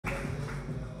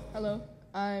Hello,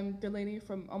 I'm Delaney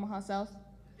from Omaha South.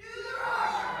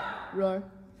 Roar.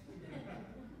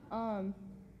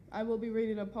 I will be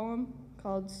reading a poem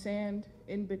called Sand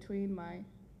in Between My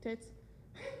Tits.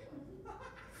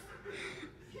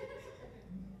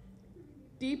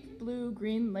 Deep blue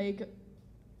green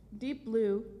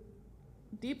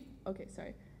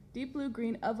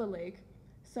green of a lake,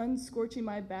 sun scorching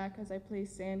my back as I play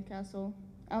sandcastle,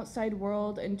 outside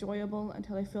world enjoyable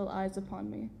until I feel eyes upon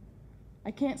me. I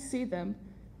can't see them,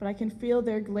 but I can feel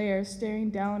their glare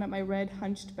staring down at my red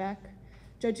hunched back,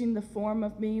 judging the form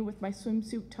of me with my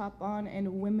swimsuit top on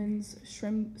and women's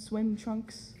swim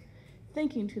trunks,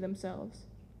 thinking to themselves,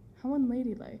 how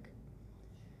unladylike.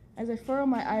 As I furrow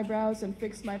my eyebrows and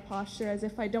fix my posture as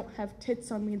if I don't have tits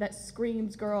on me that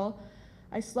screams girl,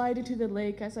 I slide into the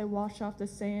lake as I wash off the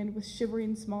sand with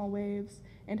shivering small waves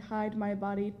and hide my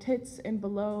body tits and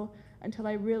below until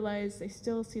I realize they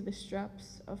still see the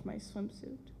straps of my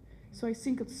swimsuit. So I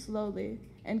sink slowly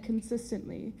and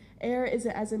consistently. Air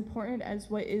isn't as important as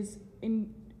what is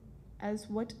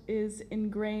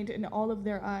ingrained in all of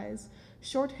their eyes.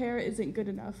 Short hair isn't good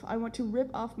enough. I want to rip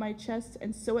off my chest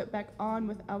and sew it back on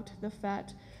without the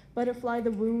fat, butterfly the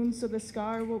wound so the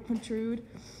scar won't protrude,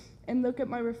 and look at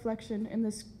my reflection in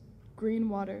this green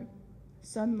water,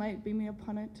 sunlight beaming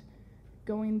upon it,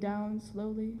 going down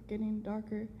slowly, getting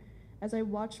darker, as I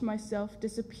watch myself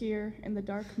disappear in the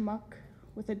dark muck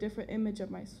with a different image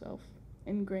of myself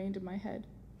ingrained in my head.